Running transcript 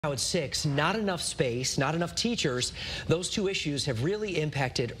Now at 6, not enough space, not enough teachers. Those two issues have really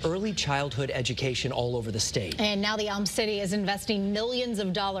impacted early childhood education all over the state. And now the Elm City is investing millions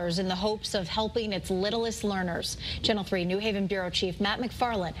of dollars in the hopes of helping its littlest learners. Channel 3 New Haven Bureau Chief Matt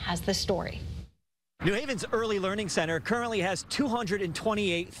McFarland has the story. New Haven's Early Learning Center currently has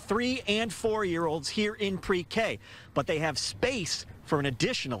 228 3- and 4-year-olds here in pre-K, but they have space for an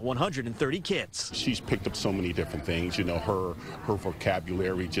additional 130 kids. She's picked up so many different things. You know, her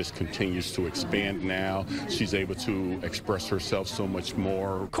vocabulary just continues to expand now. She's able to express herself so much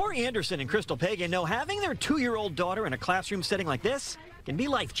more. Corey Anderson and Crystal Pagan know having their 2-year-old daughter in a classroom setting like this can be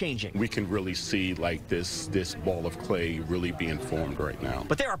life-changing. We can really see like this ball of clay really being formed right now.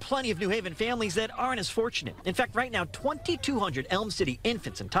 But there are plenty of New Haven families that aren't as fortunate. In fact, right now, 2,200 Elm City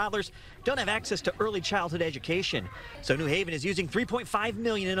infants and toddlers don't have access to early childhood education. So New Haven is using $3.5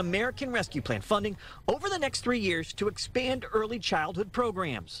 million in American Rescue Plan funding over the next 3 years to expand early childhood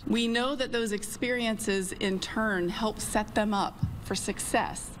programs. We know that those experiences in turn help set them up for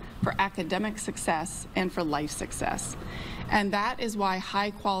success, for academic success, and for life success. And that is why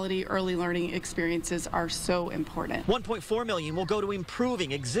high-quality early learning experiences are so important. $1.4 million will go to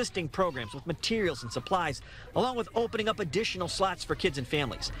improving existing programs with materials and supplies, along with opening up additional slots for kids and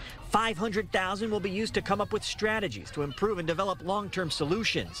families. $500,000 will be used to come up with strategies to improve and develop long-term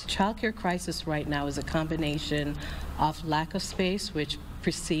solutions. Childcare crisis right now is a combination of lack of space, which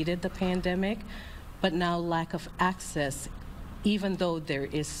preceded the pandemic, but now lack of access, even though there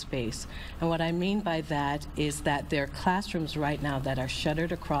is space. And what I mean by that is that there are classrooms right now that are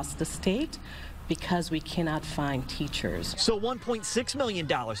shuttered across the state because we cannot find teachers. So $1.6 million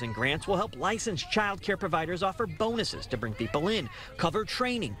in grants will help licensed child care providers offer bonuses to bring people in, cover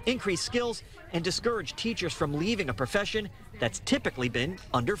training, increase skills, and discourage teachers from leaving a profession that's typically been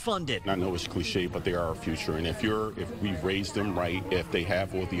underfunded. I know it's cliche, but they are our future. And if we raise them right, if they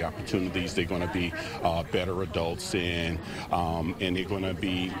have all the opportunities, they're going to be better adults, and they're going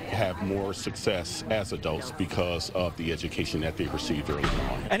to have more success as adults because of the education that they received early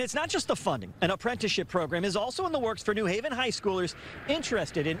on. And it's not just the funding. An apprenticeship program is also in the works for New Haven high schoolers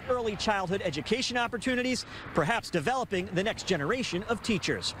interested in early childhood education opportunities, perhaps developing the next generation of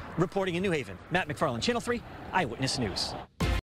teachers. Reporting in New Haven, Matt McFarland, Channel 3 Eyewitness News.